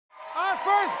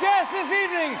first guest this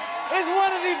evening is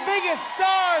one of the biggest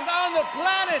stars on the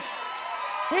planet.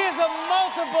 He is a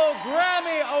multiple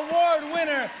Grammy Award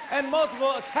winner and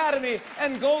multiple Academy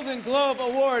and Golden Globe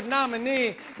Award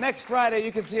nominee. Next Friday,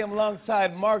 you can see him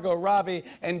alongside Margot Robbie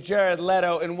and Jared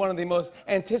Leto in one of the most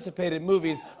anticipated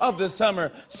movies of the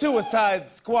summer, Suicide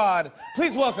Squad.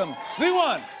 Please welcome the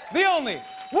one, the only,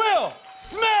 Will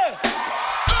Smith!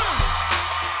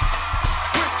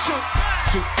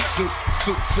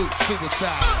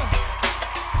 Suicide.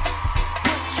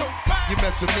 You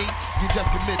mess with me, you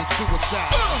just committed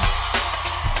suicide.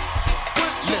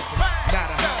 Listen, not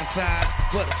a homicide,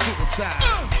 but a suicide.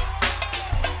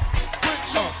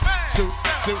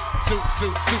 Suicide.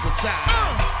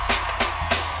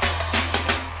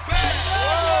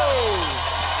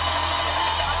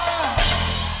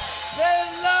 They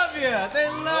love you. They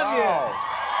love you.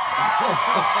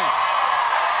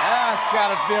 That's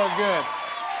gotta feel good.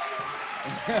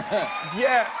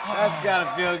 Yeah, That's gotta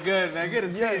feel good, man. Good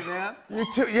to see you, man. you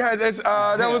too. Yeah,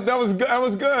 that was good. That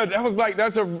was good.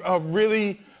 That's a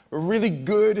really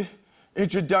good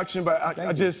introduction. But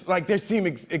I just like they seem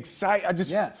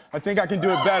excited. I think I can do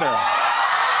it better.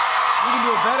 You can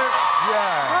do it better.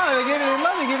 Yeah. Oh, they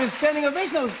gave you a standing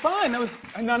ovation. That was fine. That was.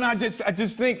 No, I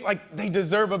just think like they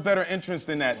deserve a better entrance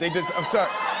than that. I'm sorry.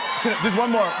 Just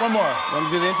one more. Want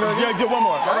to do the intro again? Yeah, get one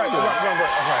more. All right.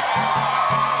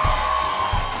 Okay.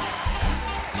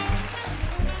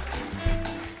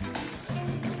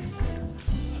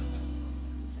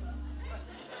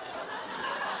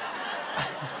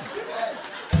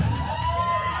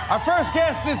 Our first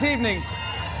guest this evening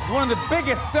is one of the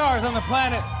biggest stars on the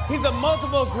planet. He's a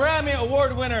multiple Grammy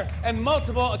Award winner and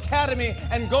multiple Academy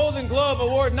and Golden Globe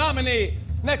Award nominee.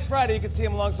 Next Friday, you can see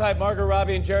him alongside Margot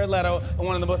Robbie and Jared Leto in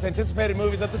one of the most anticipated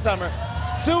movies of the summer,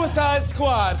 Suicide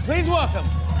Squad. Please welcome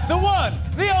the one,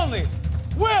 the only,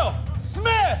 Will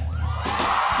Smith!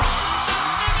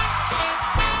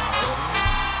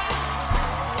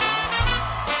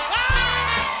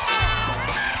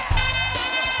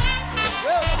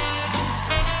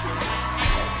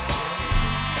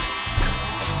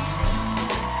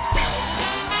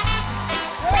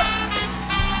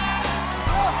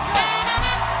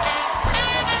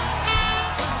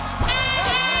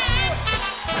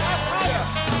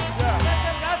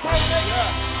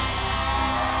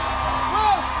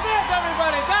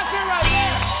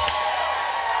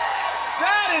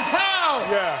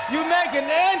 Yeah. You make an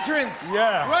entrance.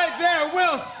 Yeah. Right there,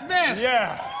 Will Smith.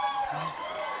 Yeah.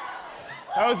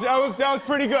 That was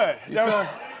pretty good.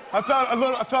 I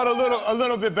felt a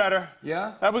little bit better.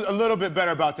 Yeah? That was a little bit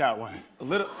better about that one. A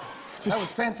little. That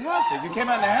was fantastic. You came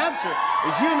out in a hamster,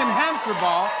 a human hamster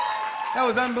ball. That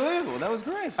was unbelievable. That was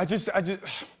great. I just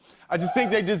think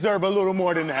they deserve a little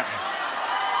more than that.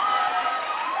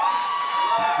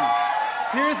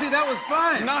 Seriously, that was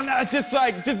fine. No, just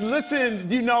listen,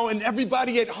 and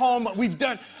everybody at home,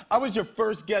 I was your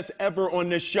first guest ever on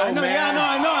this show, I know, man. yeah,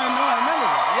 I know, I remember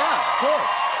that. Of course.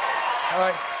 All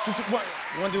right, just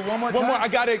You want to do one more time? one more. I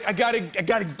gotta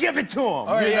give it to him. All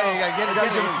right, yeah, you gotta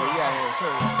get it. Yeah,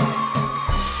 sure.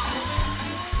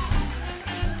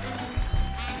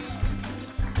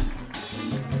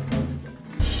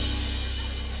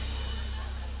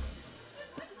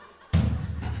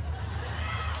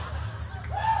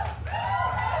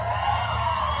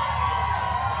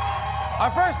 Our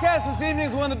first guest this evening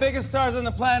is one of the biggest stars on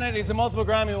the planet. He's a multiple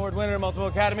Grammy Award winner, multiple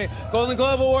Academy, Golden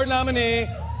Globe Award nominee.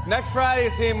 Next Friday,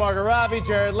 you see Margot Robbie,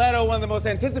 Jared Leto, one of the most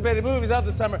anticipated movies of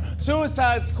the summer,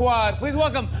 Suicide Squad. Please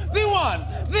welcome the one,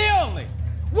 the only,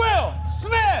 Will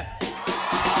Smith!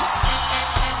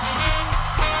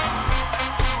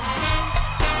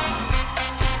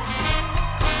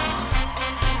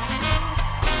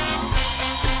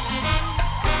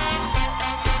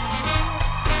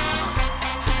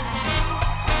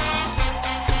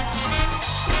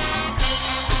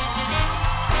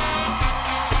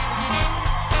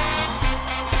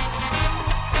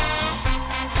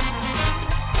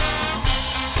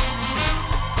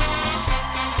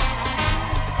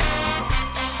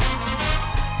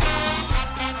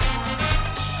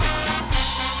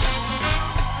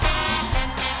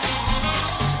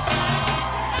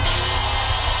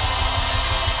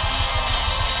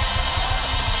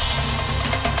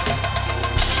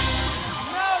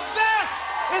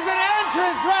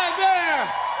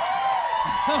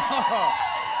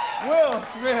 Will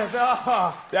Smith,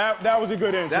 oh. That was a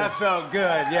good intro. That felt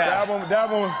good, yeah. That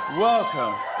one.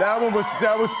 Welcome. That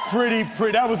was pretty.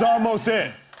 That was almost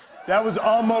it. That was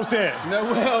almost it. No,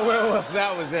 Will,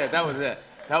 that was it. That was it.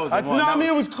 That was the one. No, I mean,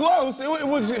 it was close. It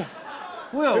was.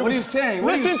 Will, what are you saying?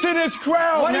 Listen to this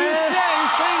crowd, man. What are you saying? You're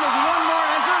saying there's one more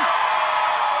entrance?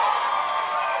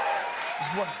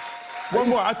 One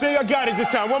more. I think I got it this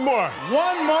time. One more.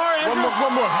 One more, Andrew?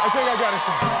 One more. I think I got it this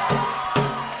time.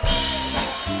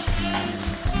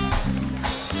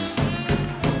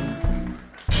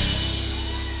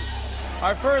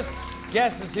 Our first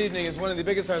guest this evening is one of the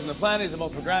biggest stars on the planet. He's a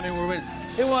multiple Grammy Award winner.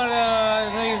 He won,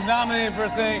 I think he's nominated for a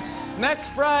thing. Next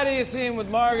Friday, you see him with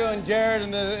Margot and Jared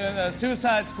and the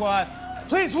Suicide Squad.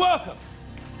 Please welcome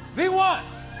the one,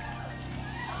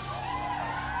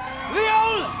 the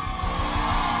only,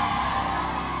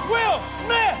 Will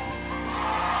Smith!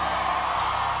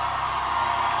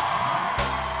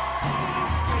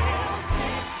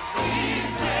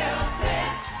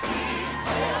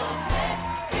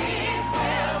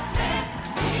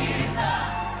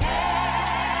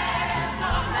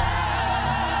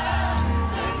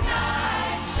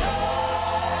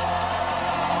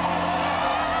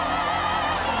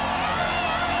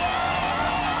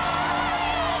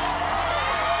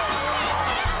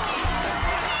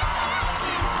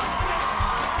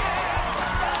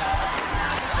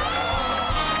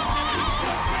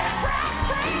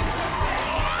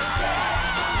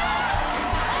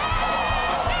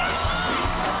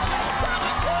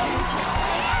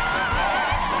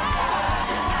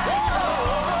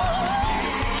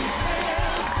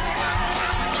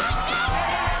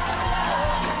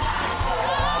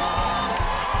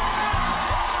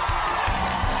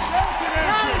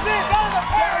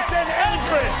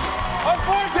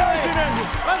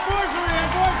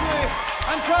 Unfortunately,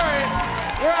 I'm sorry,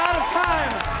 we're out of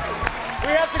time.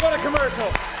 We have to go to commercial.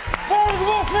 Forward with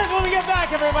Will Smith when we get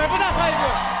back, everybody.